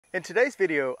In today's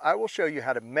video, I will show you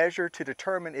how to measure to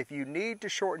determine if you need to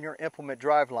shorten your implement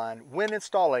driveline when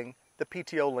installing the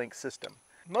PTO Link system.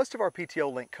 Most of our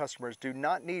PTO Link customers do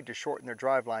not need to shorten their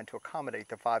driveline to accommodate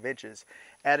the 5 inches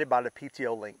added by the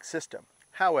PTO Link system.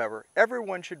 However,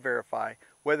 everyone should verify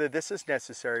whether this is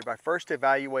necessary by first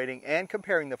evaluating and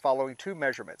comparing the following two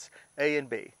measurements, A and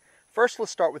B. First, let's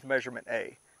start with measurement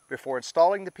A. Before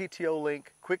installing the PTO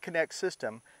Link Quick Connect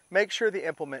system, make sure the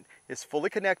implement is fully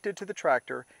connected to the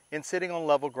tractor and sitting on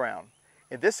level ground.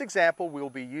 In this example, we will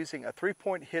be using a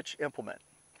 3-point hitch implement.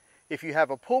 If you have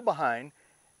a pull behind,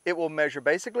 it will measure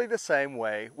basically the same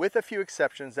way, with a few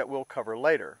exceptions that we'll cover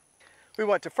later. We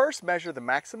want to first measure the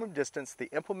maximum distance the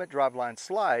implement driveline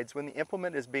slides when the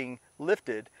implement is being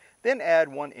lifted, then add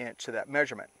 1 inch to that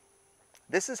measurement.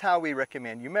 This is how we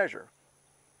recommend you measure.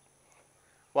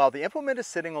 While the implement is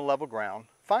sitting on level ground,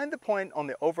 find the point on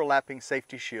the overlapping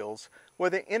safety shields where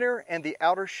the inner and the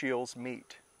outer shields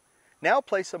meet. Now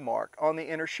place a mark on the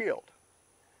inner shield.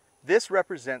 This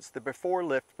represents the before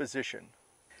lift position.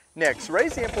 Next,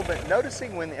 raise the implement,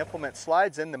 noticing when the implement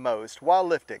slides in the most while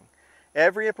lifting.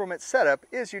 Every implement setup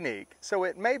is unique, so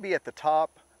it may be at the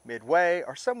top, midway,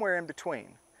 or somewhere in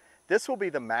between. This will be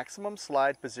the maximum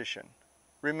slide position.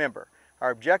 Remember, our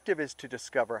objective is to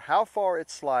discover how far it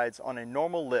slides on a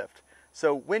normal lift,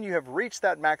 so when you have reached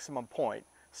that maximum point,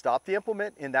 stop the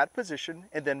implement in that position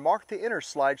and then mark the inner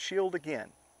slide shield again.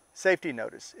 Safety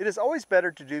notice: it is always better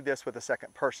to do this with a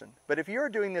second person, but if you are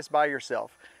doing this by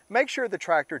yourself, make sure the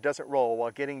tractor doesn't roll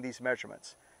while getting these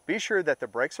measurements. Be sure that the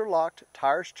brakes are locked,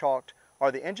 tires chalked,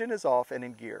 or the engine is off and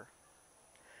in gear.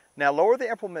 Now lower the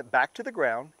implement back to the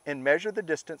ground and measure the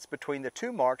distance between the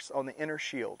two marks on the inner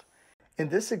shield. In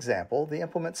this example, the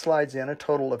implement slides in a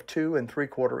total of 2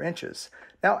 3/4 inches.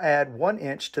 Now add 1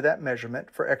 inch to that measurement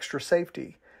for extra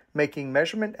safety, making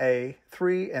measurement A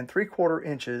 3 3/4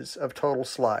 inches of total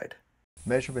slide.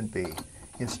 Measurement B.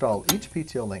 Install each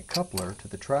PTO Link coupler to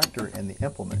the tractor and the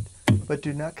implement, but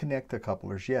do not connect the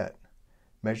couplers yet.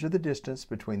 Measure the distance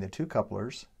between the two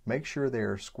couplers, make sure they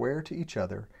are square to each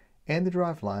other, and the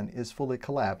driveline is fully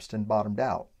collapsed and bottomed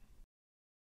out.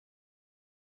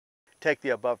 Take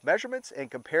the above measurements and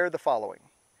compare the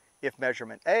following. If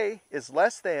measurement A is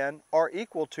less than or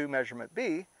equal to measurement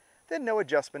B, then no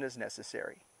adjustment is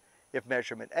necessary. If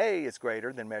measurement A is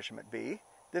greater than measurement B,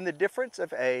 then the difference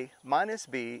of A minus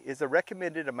B is the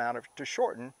recommended amount to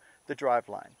shorten the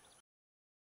driveline.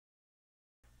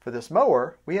 For this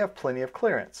mower, we have plenty of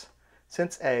clearance,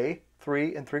 since A,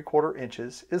 3 3/4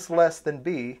 inches, is less than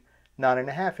B, 9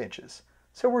 1/2 inches,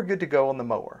 so we're good to go on the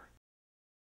mower.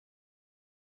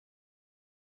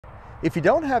 If you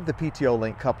don't have the PTO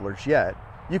Link couplers yet,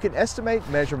 you can estimate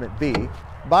measurement B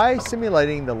by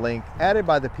simulating the link added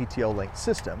by the PTO Link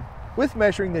system, with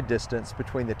measuring the distance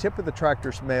between the tip of the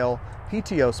tractor's male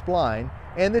PTO spline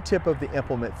and the tip of the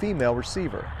implement female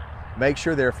receiver. Make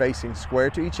sure they're facing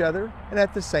square to each other and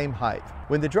at the same height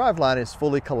when the driveline is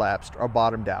fully collapsed or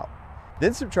bottomed out.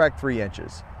 Then subtract 3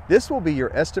 inches. This will be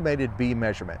your estimated B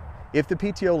measurement if the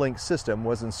PTO Link system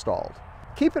was installed.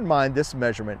 Keep in mind this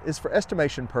measurement is for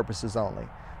estimation purposes only.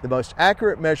 The most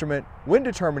accurate measurement when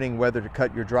determining whether to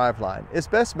cut your driveline is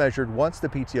best measured once the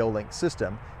PTO Link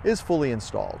system is fully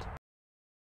installed.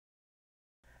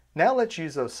 Now let's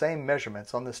use those same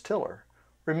measurements on this tiller.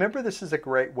 Remember, this is a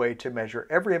great way to measure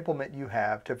every implement you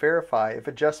have to verify if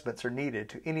adjustments are needed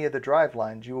to any of the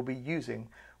drivelines you will be using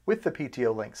with the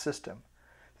PTO Link system.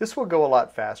 This will go a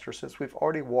lot faster since we've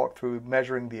already walked through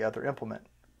measuring the other implement.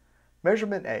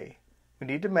 Measurement A. We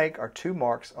need to make our 2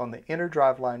 marks on the inner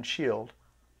driveline shield,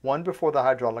 one before the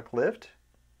hydraulic lift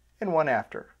and one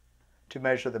after, to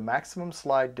measure the maximum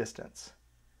slide distance.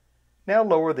 Now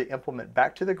lower the implement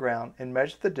back to the ground and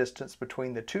measure the distance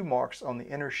between the 2 marks on the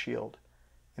inner shield.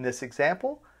 In this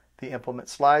example, the implement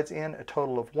slides in a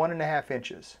total of 1 1/2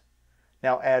 inches.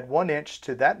 Now add 1 inch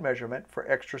to that measurement for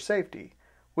extra safety,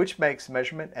 which makes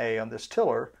measurement A on this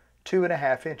tiller 2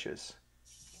 1/2 inches.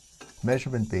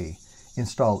 Measurement B.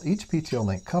 Install each PTO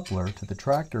Link coupler to the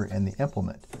tractor and the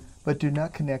implement, but do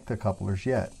not connect the couplers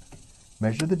yet.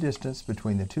 Measure the distance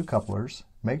between the two couplers,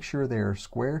 make sure they are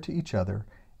square to each other,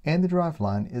 and the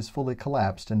driveline is fully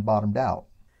collapsed and bottomed out.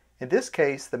 In this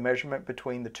case, the measurement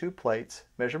between the two plates,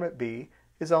 measurement B,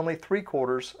 is only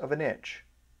 3/4 of an inch.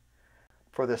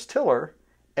 For this tiller,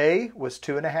 A was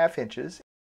 2 1/2 inches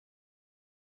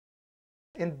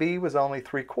and B was only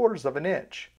 3/4 of an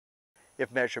inch. If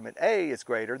measurement A is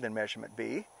greater than measurement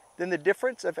B, then the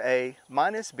difference of A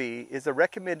minus B is the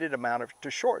recommended amount to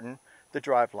shorten the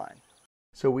driveline.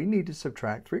 So we need to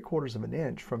subtract 3/4 of an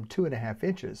inch from 2 1/2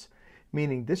 inches,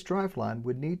 meaning this driveline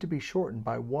would need to be shortened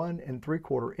by 1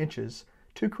 3/4 inches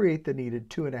to create the needed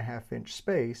 2.5-inch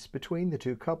space between the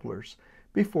two couplers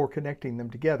before connecting them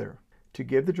together to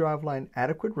give the driveline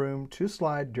adequate room to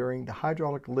slide during the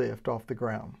hydraulic lift off the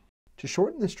ground. To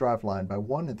shorten this driveline by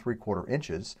 1 3/4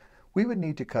 inches, we would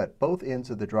need to cut both ends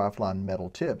of the driveline metal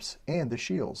tips and the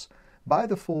shields by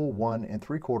the full 1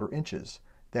 3/4 inches.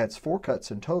 That's 4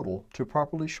 cuts in total to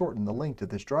properly shorten the length of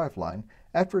this driveline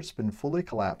after it's been fully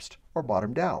collapsed or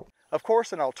bottomed out. Of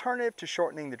course, an alternative to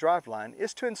shortening the driveline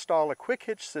is to install a quick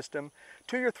hitch system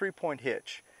to your 3-point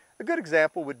hitch. A good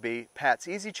example would be Pat's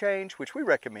Easy Change, which we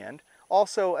recommend,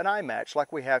 also an eye match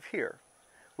like we have here,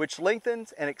 which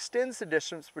lengthens and extends the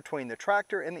distance between the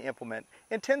tractor and the implement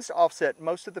and tends to offset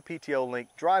most of the PTO Link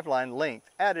driveline length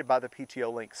added by the PTO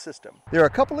Link system. There are a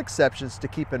couple exceptions to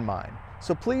keep in mind,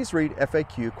 so please read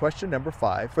FAQ question number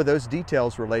 5 for those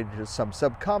details related to some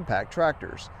subcompact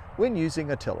tractors when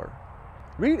using a tiller.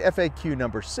 Read FAQ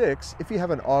number 6 if you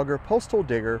have an auger postal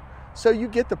digger so you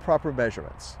get the proper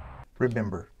measurements.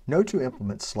 Remember, no two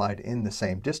implements slide in the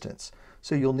same distance,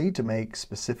 so you'll need to make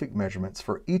specific measurements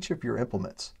for each of your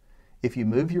implements. If you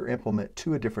move your implement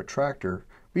to a different tractor,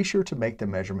 be sure to make the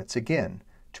measurements again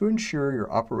to ensure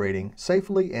you're operating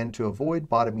safely and to avoid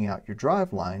bottoming out your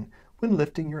driveline when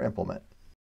lifting your implement.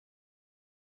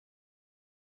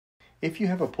 If you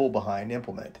have a pull-behind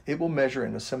implement, it will measure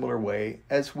in a similar way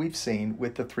as we've seen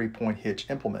with the 3-point hitch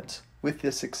implements, with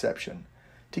this exception.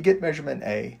 To get measurement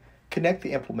A, connect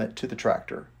the implement to the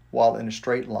tractor while in a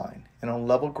straight line and on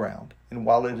level ground and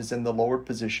while it is in the lowered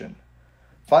position.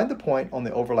 Find the point on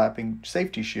the overlapping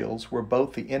safety shields where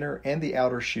both the inner and the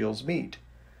outer shields meet.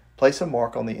 Place a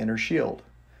mark on the inner shield.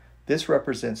 This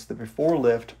represents the before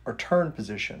lift or turn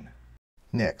position.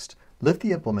 Next, lift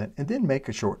the implement and then make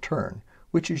a short turn,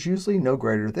 which is usually no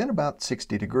greater than about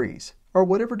 60 degrees, or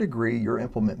whatever degree your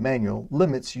implement manual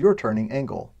limits your turning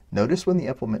angle. Notice when the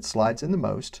implement slides in the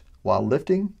most, while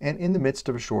lifting and in the midst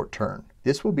of a short turn.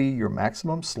 This will be your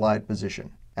maximum slide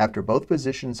position. After both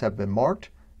positions have been marked,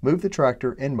 move the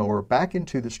tractor and mower back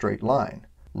into the straight line.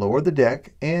 Lower the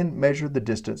deck and measure the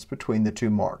distance between the two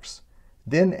marks.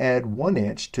 Then add 1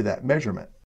 inch to that measurement.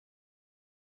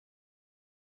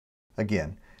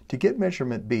 Again, to get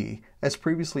measurement B, as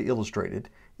previously illustrated,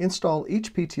 install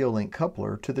each PTO Link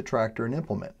coupler to the tractor and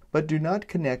implement, but do not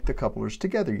connect the couplers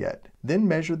together yet. Then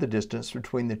measure the distance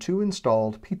between the two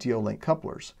installed PTO Link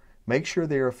couplers. Make sure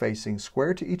they are facing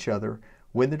square to each other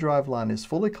when the driveline is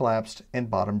fully collapsed and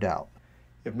bottomed out.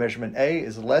 If measurement A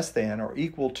is less than or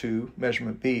equal to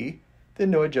measurement B,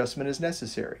 then no adjustment is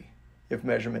necessary. If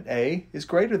measurement A is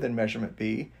greater than measurement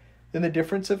B, then the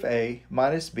difference of A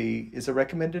minus B is a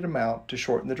recommended amount to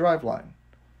shorten the driveline.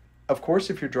 Of course,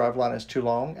 if your driveline is too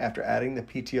long after adding the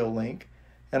PTO Link,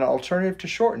 an alternative to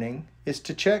shortening is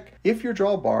to check if your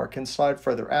drawbar can slide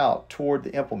further out toward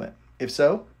the implement. If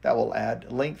so, that will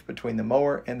add length between the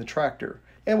mower and the tractor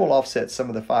and will offset some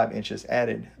of the 5 inches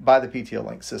added by the PTO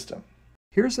Link system.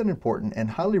 Here's an important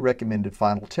and highly recommended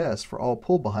final test for all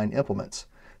pull-behind implements,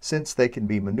 since they can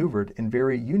be maneuvered in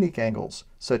very unique angles,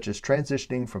 such as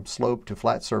transitioning from slope to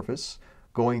flat surface,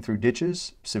 going through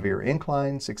ditches, severe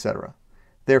inclines, etc.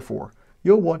 Therefore,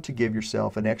 you'll want to give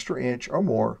yourself an extra inch or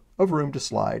more of room to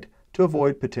slide to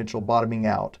avoid potential bottoming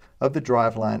out of the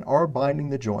driveline or binding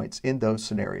the joints in those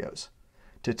scenarios.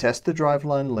 To test the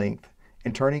driveline length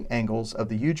and turning angles of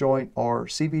the U-joint or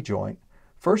CV joint,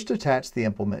 first attach the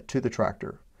implement to the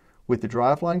tractor. With the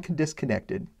driveline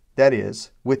disconnected, that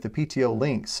is, with the PTO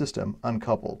Link system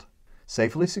uncoupled.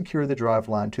 Safely secure the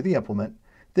driveline to the implement,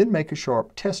 then make a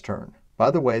sharp test turn.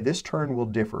 By the way, this turn will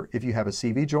differ if you have a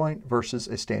CV joint versus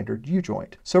a standard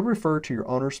U-joint, so refer to your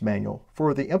owner's manual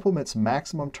for the implement's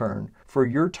maximum turn for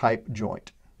your type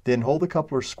joint. Then hold the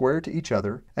couplers square to each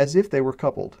other as if they were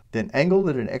coupled. Then angle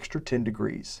at an extra 10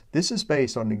 degrees. This is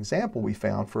based on an example we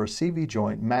found for a CV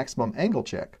joint maximum angle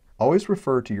check. Always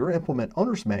refer to your implement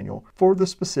owner's manual for the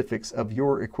specifics of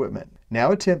your equipment.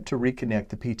 Now attempt to reconnect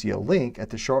the PTO Link at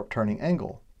the sharp turning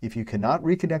angle. If you cannot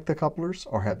reconnect the couplers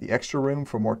or have the extra room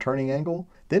for more turning angle,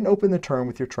 then open the turn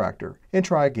with your tractor and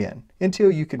try again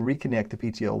until you can reconnect the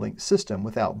PTO Link system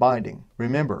without binding.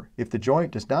 Remember, if the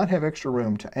joint does not have extra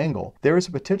room to angle, there is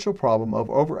a potential problem of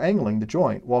over-angling the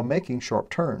joint while making sharp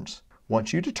turns.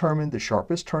 Once you determine the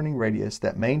sharpest turning radius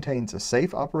that maintains a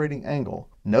safe operating angle,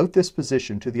 note this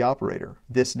position to the operator.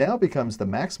 This now becomes the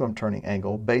maximum turning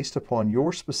angle based upon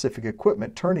your specific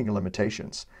equipment turning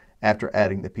limitations after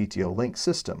adding the PTO Link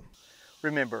system.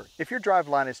 Remember, if your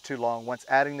driveline is too long once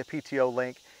adding the PTO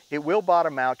Link, it will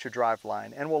bottom out your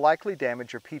driveline and will likely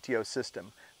damage your PTO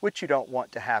system, which you don't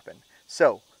want to happen.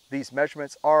 So, these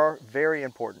measurements are very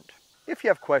important. If you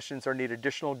have questions or need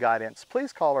additional guidance,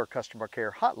 please call our customer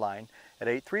care hotline at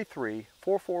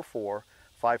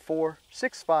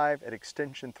 833-444-5465 at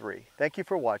extension 3. Thank you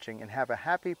for watching and have a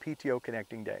happy PTO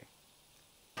Connecting Day.